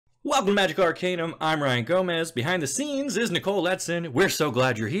Welcome to Magic Arcanum. I'm Ryan Gomez. Behind the scenes is Nicole Letson. We're so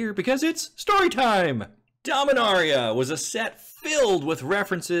glad you're here because it's story time. Dominaria was a set filled with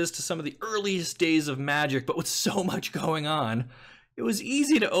references to some of the earliest days of Magic, but with so much going on, it was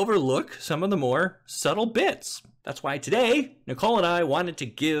easy to overlook some of the more subtle bits. That's why today, Nicole and I wanted to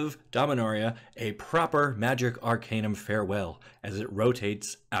give Dominaria a proper Magic Arcanum farewell as it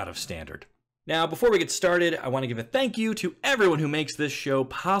rotates out of Standard. Now, before we get started, I want to give a thank you to everyone who makes this show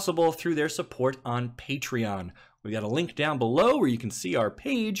possible through their support on Patreon. We got a link down below where you can see our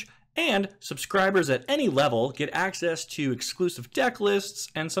page, and subscribers at any level get access to exclusive deck lists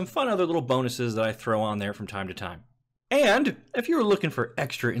and some fun other little bonuses that I throw on there from time to time. And if you're looking for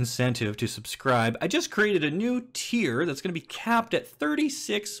extra incentive to subscribe, I just created a new tier that's going to be capped at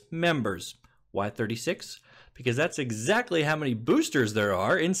 36 members. Why 36? Because that's exactly how many boosters there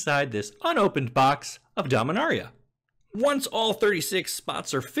are inside this unopened box of Dominaria. Once all 36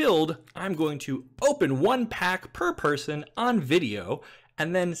 spots are filled, I'm going to open one pack per person on video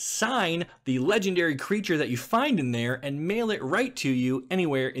and then sign the legendary creature that you find in there and mail it right to you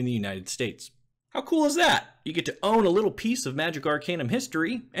anywhere in the United States. How cool is that? You get to own a little piece of Magic Arcanum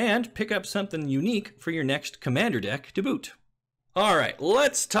history and pick up something unique for your next commander deck to boot. All right,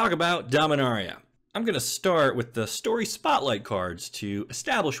 let's talk about Dominaria. I'm going to start with the story spotlight cards to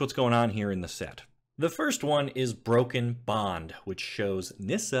establish what's going on here in the set. The first one is Broken Bond, which shows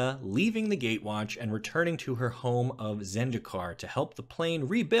Nissa leaving the Gatewatch and returning to her home of Zendikar to help the plane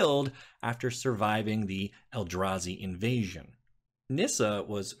rebuild after surviving the Eldrazi invasion. Nissa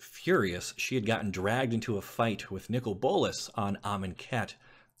was furious. She had gotten dragged into a fight with Nicol Bolas on Amonkhet,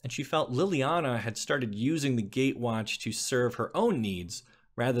 and she felt Liliana had started using the Gatewatch to serve her own needs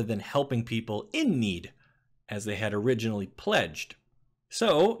rather than helping people in need, as they had originally pledged.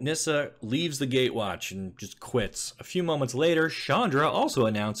 So Nissa leaves the Gatewatch and just quits. A few moments later, Chandra also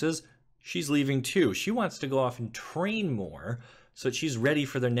announces she's leaving too. She wants to go off and train more so that she's ready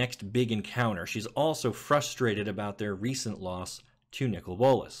for their next big encounter. She's also frustrated about their recent loss to Nicol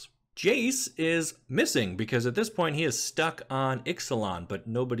Bolas. Jace is missing because at this point he is stuck on Ixalan, but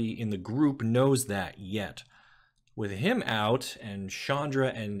nobody in the group knows that yet. With him out and Chandra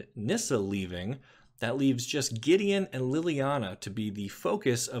and Nissa leaving, that leaves just Gideon and Liliana to be the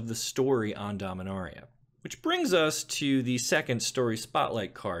focus of the story on Dominaria. Which brings us to the second story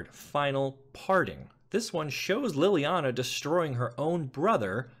spotlight card, Final Parting. This one shows Liliana destroying her own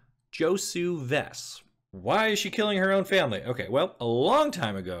brother, Josu Vess. Why is she killing her own family? Okay, well, a long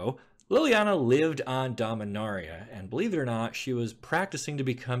time ago, Liliana lived on Dominaria, and believe it or not, she was practicing to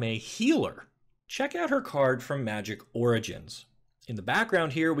become a healer. Check out her card from Magic Origins. In the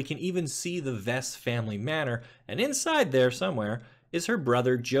background here, we can even see the Vess family manor, and inside there somewhere is her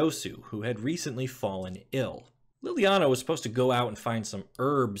brother Josu, who had recently fallen ill. Liliana was supposed to go out and find some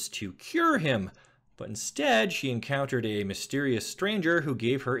herbs to cure him, but instead she encountered a mysterious stranger who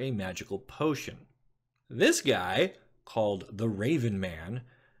gave her a magical potion. This guy, called the Raven Man,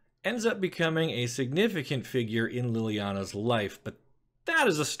 ends up becoming a significant figure in Liliana's life, but that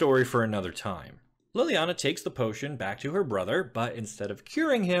is a story for another time. Liliana takes the potion back to her brother, but instead of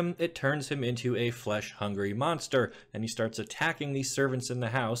curing him, it turns him into a flesh-hungry monster, and he starts attacking the servants in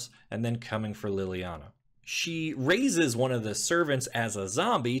the house and then coming for Liliana. She raises one of the servants as a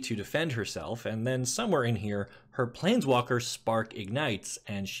zombie to defend herself, and then somewhere in here, her planeswalker spark ignites,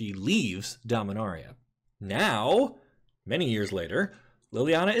 and she leaves Dominaria. Now, many years later,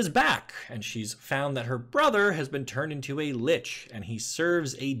 Liliana is back, and she's found that her brother has been turned into a lich, and he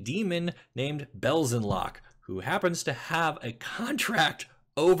serves a demon named Belzenlock, who happens to have a contract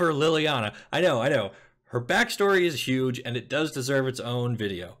over Liliana. I know. Her backstory is huge, and it does deserve its own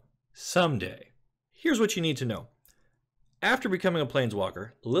video. Someday. Here's what you need to know. After becoming a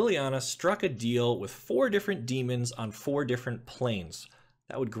planeswalker, Liliana struck a deal with 4 different demons on 4 different planes.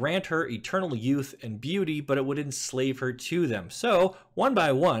 That would grant her eternal youth and beauty, but it would enslave her to them. So, one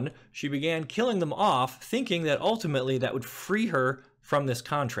by one, she began killing them off, thinking that ultimately that would free her from this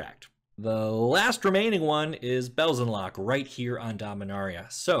contract. The last remaining one is Belzenlock, right here on Dominaria.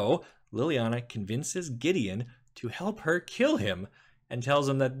 So, Liliana convinces Gideon to help her kill him, and tells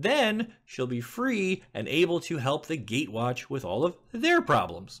him that then she'll be free and able to help the Gatewatch with all of their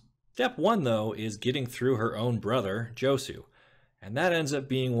problems. Step 1, though, is getting through her own brother, Josu. And that ends up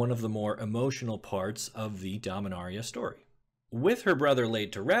being one of the more emotional parts of the Dominaria story. With her brother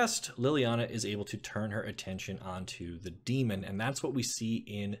laid to rest, Liliana is able to turn her attention onto the demon, and that's what we see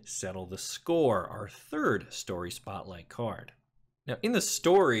in Settle the Score, our third story spotlight card. Now, in the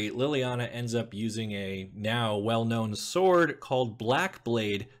story, Liliana ends up using a now well-known sword called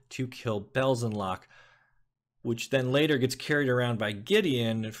Blackblade to kill Belzenlock. which then later gets carried around by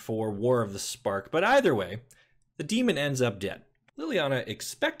Gideon for War of the Spark. But either way, the demon ends up dead. Liliana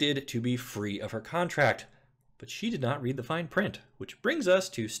expected to be free of her contract, but she did not read the fine print, which brings us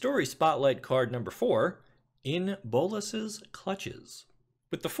to Story Spotlight card number 4, In Bolas's Clutches.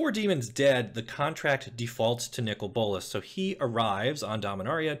 With the 4 demons dead, the contract defaults to Nicol Bolas, so he arrives on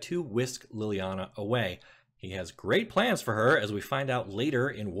Dominaria to whisk Liliana away. He has great plans for her, as we find out later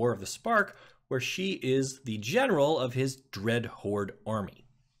in War of the Spark, where she is the general of his Dread Horde army.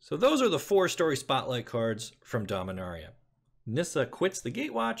 So those are the 4 Story Spotlight cards from Dominaria. Nissa quits the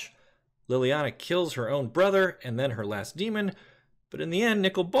Gatewatch, Liliana kills her own brother and then her last demon, but in the end,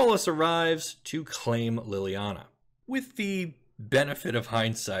 Nicol Bolas arrives to claim Liliana. With the benefit of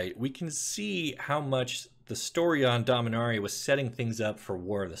hindsight, we can see how much the story on Dominaria was setting things up for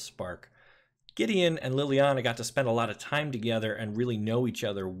War of the Spark. Gideon and Liliana got to spend a lot of time together and really know each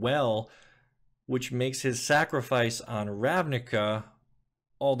other well, which makes his sacrifice on Ravnica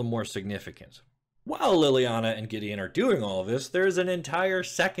all the more significant. While Liliana and Gideon are doing all of this, there's an entire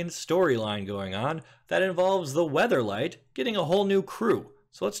second storyline going on that involves the Weatherlight getting a whole new crew.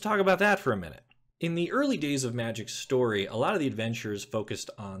 So let's talk about that for a minute. In the early days of Magic's story, a lot of the adventures focused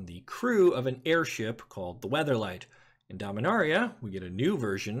on the crew of an airship called the Weatherlight. In Dominaria, we get a new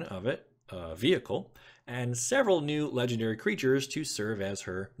version of it, a vehicle, and several new legendary creatures to serve as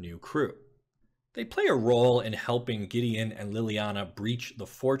her new crew. They play a role in helping Gideon and Liliana breach the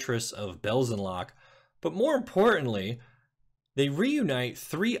fortress of Belzenlock, but more importantly, they reunite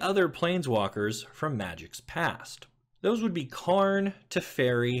 3 other planeswalkers from Magic's past. Those would be Karn,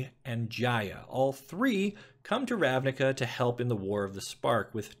 Teferi, and Jaya. All 3 come to Ravnica to help in the War of the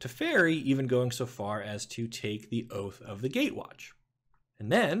Spark, with Teferi even going so far as to take the Oath of the Gatewatch. And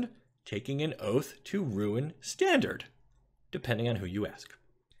then taking an oath to ruin Standard, depending on who you ask.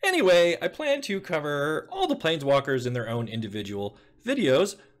 Anyway, I plan to cover all the Planeswalkers in their own individual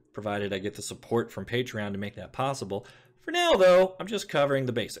videos, provided I get the support from Patreon to make that possible. For now, though, I'm just covering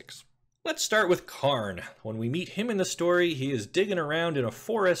the basics. Let's start with Karn. When we meet him in the story, he is digging around in a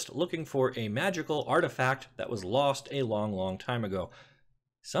forest looking for a magical artifact that was lost a long, long time ago.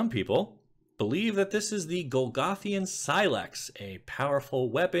 Some people believe that this is the Golgothian Silex, a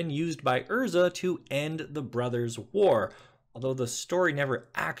powerful weapon used by Urza to end the Brothers' War, although the story never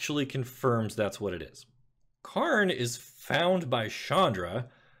actually confirms that's what it is. Karn is found by Chandra,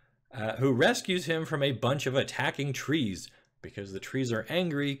 who rescues him from a bunch of attacking trees. Because the trees are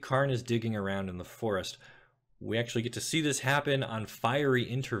angry, Karn is digging around in the forest. We actually get to see this happen on Fiery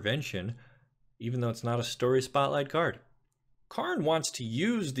Intervention, even though it's not a Story Spotlight card. Karn wants to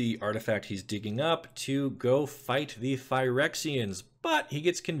use the artifact he's digging up to go fight the Phyrexians, but he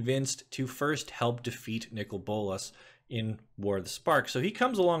gets convinced to first help defeat Nicol Bolas in War of the Spark. So he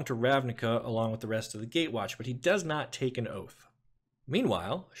comes along to Ravnica along with the rest of the Gatewatch, but he does not take an oath.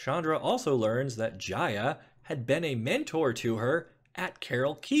 Meanwhile, Chandra also learns that Jaya had been a mentor to her at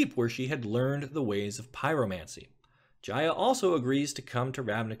Carol Keep, where she had learned the ways of pyromancy. Jaya also agrees to come to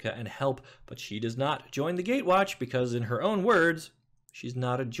Ravnica and help, but she does not join the Gatewatch because, in her own words, she's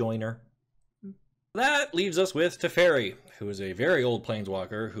not a joiner. That leaves us with Teferi, who is a very old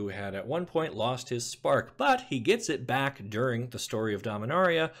planeswalker who had at one point lost his spark, but he gets it back during the story of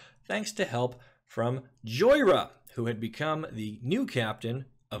Dominaria thanks to help from Joyra, who had become the new captain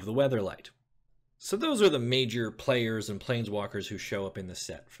of the Weatherlight. So those are the major players and planeswalkers who show up in the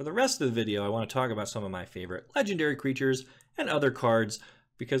set. For the rest of the video, I want to talk about some of my favorite legendary creatures and other cards,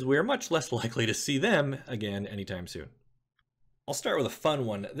 because we are much less likely to see them again anytime soon. I'll start with a fun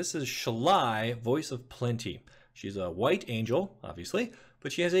one. This is Shalai, Voice of Plenty. She's a white angel, obviously,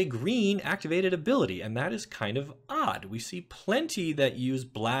 but she has a green activated ability, and that is kind of odd. We see plenty that use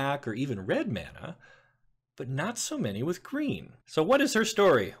black or even red mana, but not so many with green. So what is her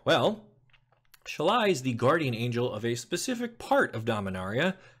story? Well, Shalai is the guardian angel of a specific part of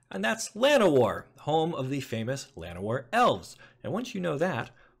Dominaria, and that's Llanowar, home of the famous Llanowar elves. And once you know that,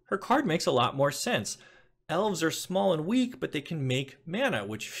 her card makes a lot more sense. Elves are small and weak, but they can make mana,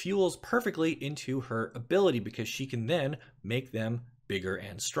 which fuels perfectly into her ability because she can then make them bigger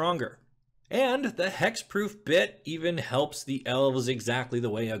and stronger. And the hexproof bit even helps the elves exactly the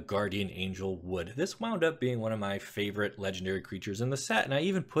way a guardian angel would. This wound up being one of my favorite legendary creatures in the set, and I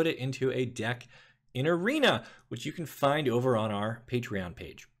even put it into a deck in Arena, which you can find over on our Patreon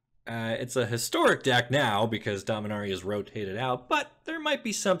page. It's a historic deck now because Dominaria is rotated out, but there might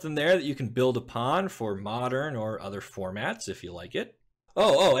be something there that you can build upon for modern or other formats if you like it.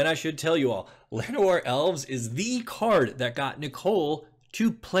 Oh, and I should tell you all, Llanowar Elves is the card that got Nicole to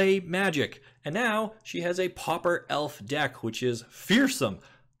play Magic, and now she has a Pauper Elf deck, which is fearsome.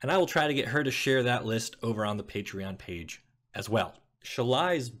 And I will try to get her to share that list over on the Patreon page as well.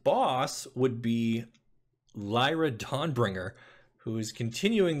 Shalai's boss would be Lyra Dawnbringer, who is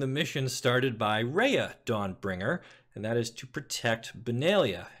continuing the mission started by Rhea Dawnbringer, and that is to protect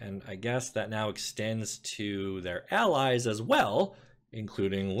Benalia. And I guess that now extends to their allies as well,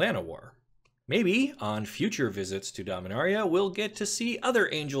 including Llanowar. Maybe on future visits to Dominaria, we'll get to see other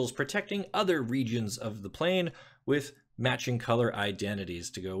angels protecting other regions of the plane with matching color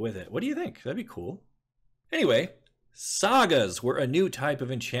identities to go with it. What do you think? That'd be cool. Anyway, sagas were a new type of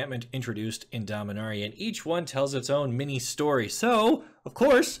enchantment introduced in Dominaria, and each one tells its own mini story. So, of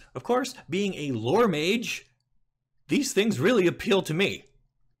course, being a lore mage, these things really appeal to me.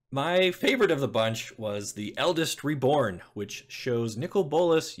 My favorite of the bunch was The Eldest Reborn, which shows Nicol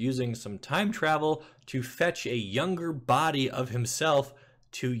Bolas using some time travel to fetch a younger body of himself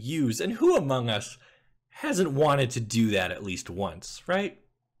to use. And who among us hasn't wanted to do that at least once, right?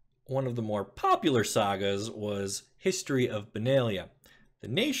 One of the more popular sagas was History of Benalia. The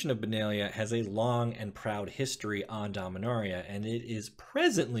nation of Benalia has a long and proud history on Dominaria, and it is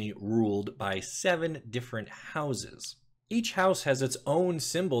presently ruled by 7 different houses. Each house has its own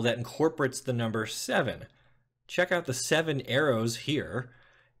symbol that incorporates the number 7. Check out the 7 arrows here,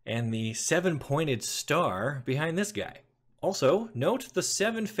 and the 7-pointed star behind this guy. Also, note the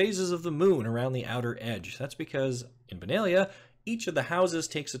 7 phases of the moon around the outer edge. That's because in Benalia, each of the houses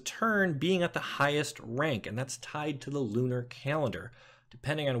takes a turn being at the highest rank, and that's tied to the lunar calendar.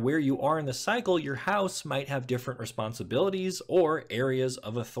 Depending on where you are in the cycle, your house might have different responsibilities or areas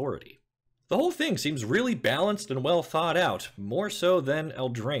of authority. The whole thing seems really balanced and well thought out, more so than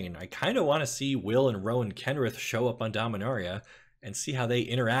Eldraine. I kind of want to see Will and Rowan Kenrith show up on Dominaria and see how they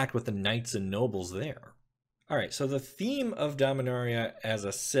interact with the knights and nobles there. Alright, so the theme of Dominaria as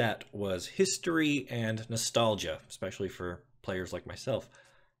a set was history and nostalgia, especially for players like myself.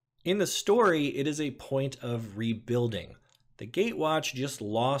 In the story, it is a point of rebuilding. The Gatewatch just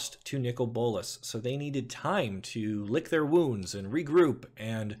lost to Nicol Bolas, so they needed time to lick their wounds and regroup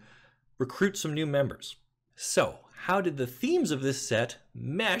and recruit some new members. So, how did the themes of this set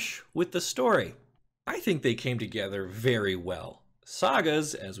mesh with the story? I think they came together very well.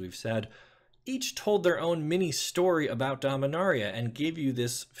 Sagas, as we've said, each told their own mini story about Dominaria and gave you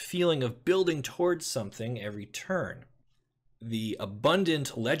this feeling of building towards something every turn. The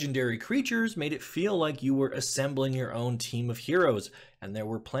abundant legendary creatures made it feel like you were assembling your own team of heroes, and there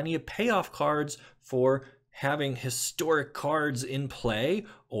were plenty of payoff cards for having historic cards in play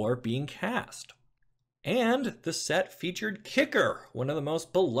or being cast. And the set featured Kicker, one of the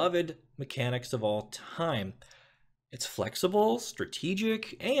most beloved mechanics of all time. It's flexible,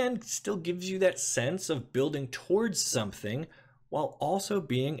 strategic, and still gives you that sense of building towards something while also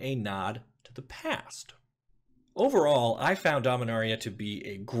being a nod to the past. Overall, I found Dominaria to be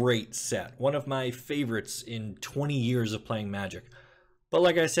a great set, one of my favorites in 20 years of playing Magic. But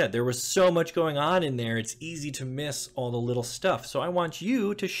like I said, there was so much going on in there, it's easy to miss all the little stuff. So I want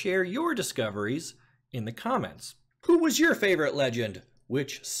you to share your discoveries in the comments. Who was your favorite legend?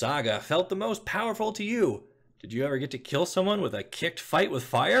 Which saga felt the most powerful to you? Did you ever get to kill someone with a kicked fight with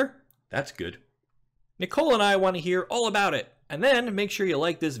fire? That's good. Nicole and I want to hear all about it. And then make sure you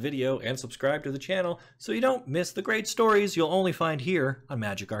like this video and subscribe to the channel so you don't miss the great stories you'll only find here on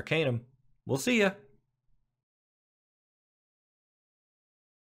Magic Arcanum. We'll see ya.